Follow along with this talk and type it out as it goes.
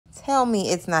tell me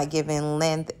it's not giving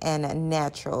length and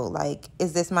natural. Like,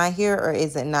 is this my hair or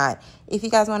is it not? If you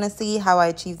guys want to see how I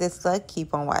achieve this look,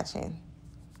 keep on watching.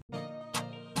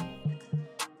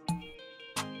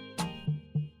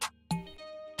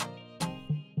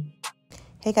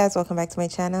 Hey guys, welcome back to my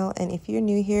channel, and if you're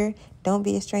new here, don't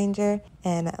be a stranger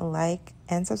and like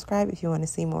and subscribe if you want to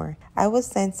see more. I was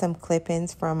sent some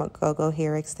clip-ins from Goo Goo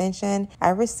Hair Extension. I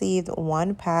received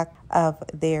one pack of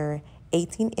their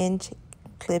 18-inch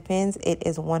clip-ins. It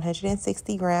is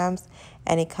 160 grams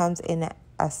and it comes in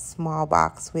a small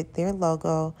box with their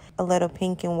logo, a little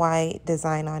pink and white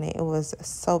design on it. It was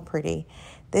so pretty.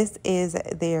 This is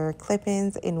their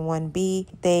clip-ins in 1B.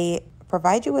 They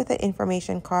provide you with an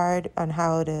information card on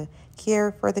how to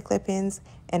care for the clip-ins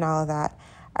and all of that.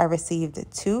 I received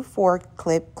 2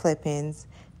 4-clip clip-ins,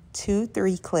 2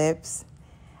 3-clips.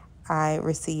 I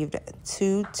received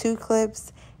 2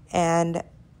 2-clips and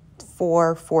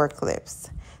 4 4-clips.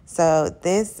 So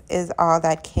this is all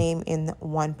that came in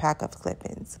one pack of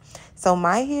clip-ins. So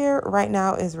my hair right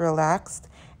now is relaxed,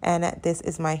 and this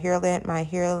is my hair length. My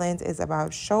hair length is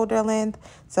about shoulder length.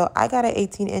 So I got an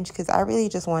 18-inch because I really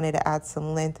just wanted to add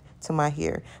some length to my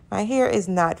hair. My hair is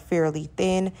not fairly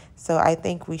thin, so I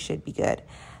think we should be good.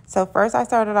 So first I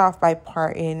started off by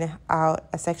parting out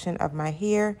a section of my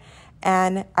hair,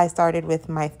 and I started with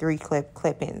my 3-clip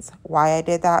clip-ins. Why I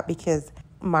did that? Because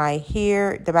my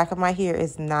hair, the back of my hair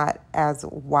is not as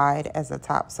wide as the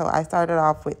top. So I started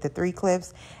off with the 3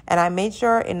 clips, and I made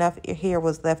sure enough hair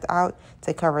was left out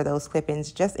to cover those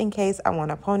clip-ins just in case I want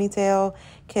a ponytail,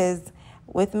 because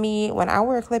with me, when I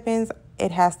wear clip-ins,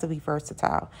 it has to be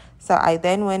versatile. So I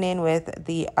then went in with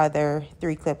the other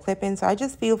 3-clip clip-ins. So I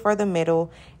just feel for the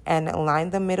middle and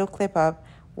line the middle clip up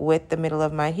with the middle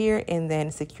of my hair and then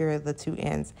secure the 2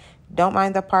 ends. Don't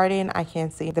mind the parting. I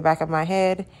can't see the back of my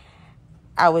head.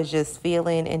 I was just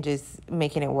feeling and just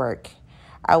making it work.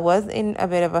 I was in a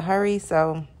bit of a hurry,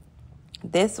 so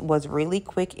this was really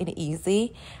quick and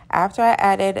easy. After I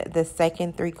added the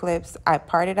second 3 clips, I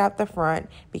parted out the front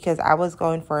because I was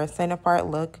going for a center part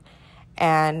look,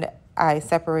 and I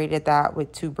separated that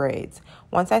with 2 braids.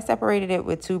 Once I separated it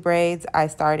with 2 braids, I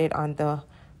started on the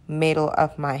middle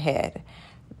of my head.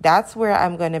 That's where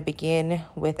I'm going to begin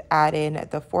with adding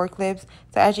the 4 clips.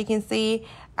 So as you can see,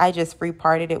 I just free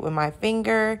parted it with my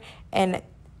finger, and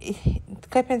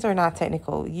clip-ins are not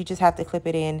technical. You just have to clip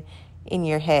it in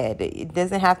your head. It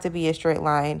doesn't have to be a straight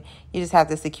line. You just have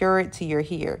to secure it to your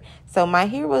hair. So my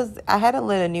hair I had a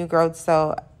little new growth,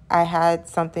 so I had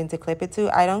something to clip it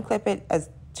to. I don't clip it as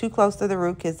too close to the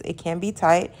root because it can be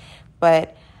tight,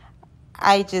 but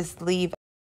I just leave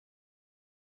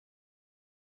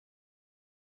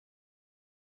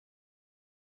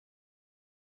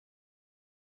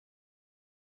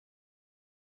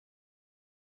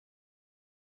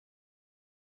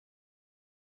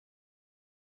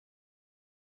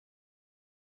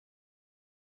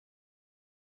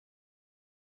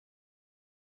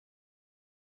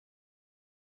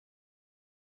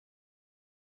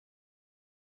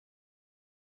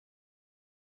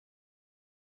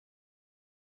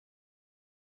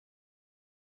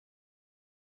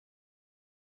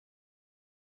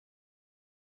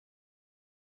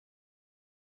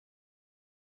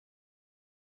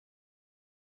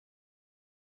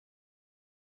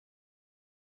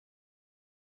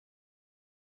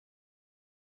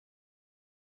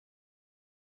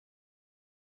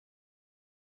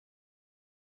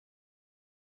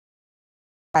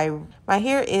my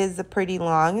hair is pretty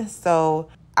long, so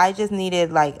I just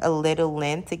needed like a little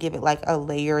length to give it like a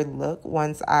layered look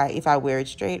if I wear it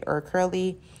straight or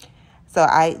curly. So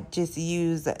I just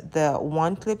use the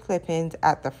 1 clip-ins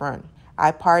at the front.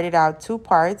 I parted out 2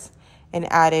 parts and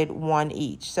added 1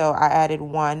 each. So I added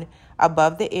 1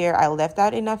 above the ear. I left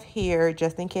out enough hair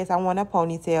just in case I want a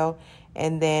ponytail,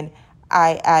 and then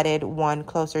I added 1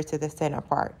 closer to the center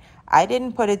part. I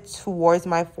didn't put it towards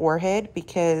my forehead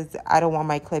because I don't want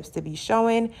my clips to be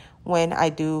showing when I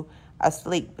do a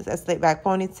slick back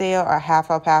ponytail or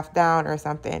half up, half down or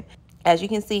something. As you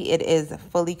can see, it is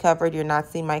fully covered. You're not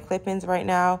seeing my clip-ins right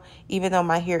now, even though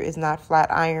my hair is not flat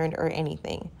ironed or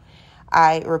anything.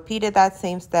 I repeated that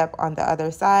same step on the other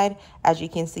side. As you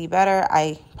can see better,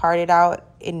 I parted out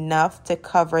enough to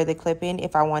cover the clip-in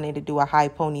if I wanted to do a high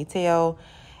ponytail.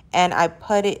 And I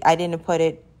didn't put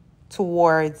it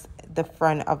towards the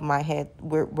front of my head,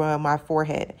 where my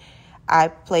forehead. I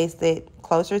placed it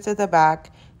closer to the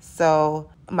back so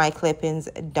my clip-ins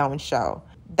don't show.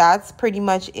 That's pretty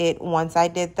much it. Once I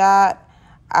did that,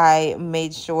 I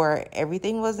made sure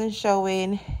everything wasn't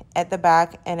showing at the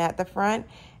back and at the front,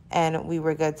 and we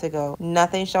were good to go.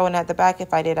 Nothing showing at the back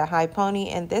if I did a high pony.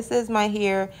 And this is my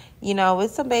hair, you know,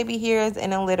 with some baby hairs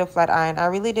and a little flat iron. I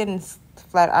really didn't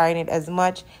flat iron it as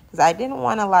much because I didn't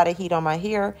want a lot of heat on my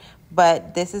hair.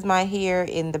 But this is my hair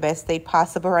in the best state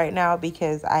possible right now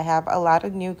because I have a lot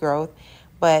of new growth.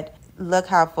 But look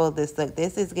how full this looks.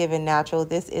 This is giving natural.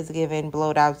 This is giving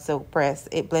blowed out silk press.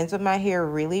 It blends with my hair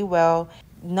really well.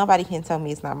 Nobody can tell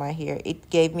me it's not my hair. It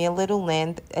gave me a little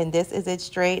length, and this is it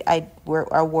straight. I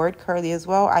wore it curly as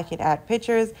well. I can add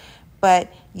pictures,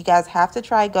 but you guys have to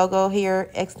try Goo Goo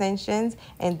Hair Extensions,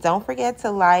 and don't forget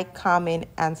to like, comment,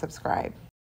 and subscribe.